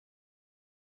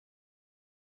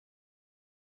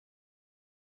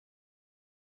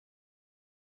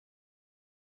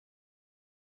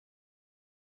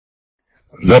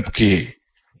رب کی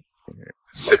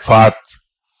صفات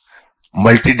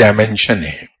ملٹی ڈائمینشن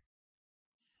ہے.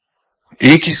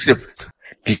 ایک ہی صفت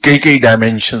کی کئی کئی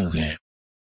ڈائمینشنز ہیں.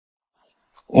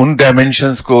 ان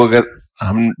ڈائمینشنز کو اگر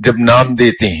ہم جب نام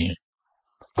دیتے ہیں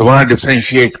تو وہاں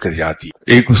ڈفرینشیٹ کر جاتی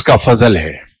ہے. ایک اس کا فضل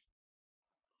ہے،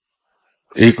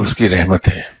 ایک اس کی رحمت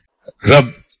ہے. رب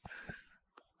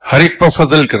ہر ایک پر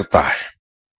فضل کرتا ہے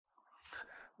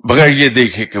بغیر یہ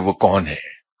دیکھے کہ وہ کون ہے،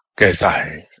 کیسا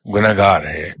ہے، گناہگار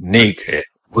ہے، نیک ہے.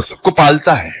 وہ سب کو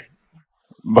پالتا ہے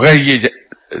بغیر یہ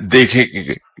دیکھے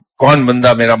کہ کون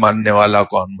بندہ میرا ماننے والا،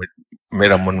 کون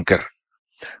میرا منکر،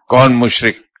 کون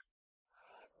مشرک،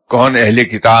 کون اہل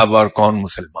کتاب اور کون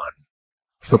مسلمان.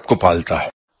 سب کو پالتا ہے.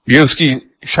 یہ اس کی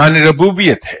شان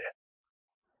ربوبیت ہے.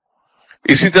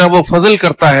 اسی طرح وہ فضل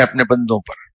کرتا ہے اپنے بندوں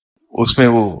پر. اس میں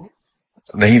وہ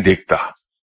نہیں دیکھتا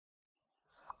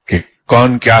کہ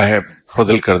کون کیا ہے،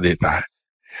 فضل کر دیتا ہے.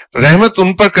 رحمت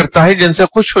ان پر کرتا ہے جن سے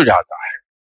خوش ہو جاتا ہے.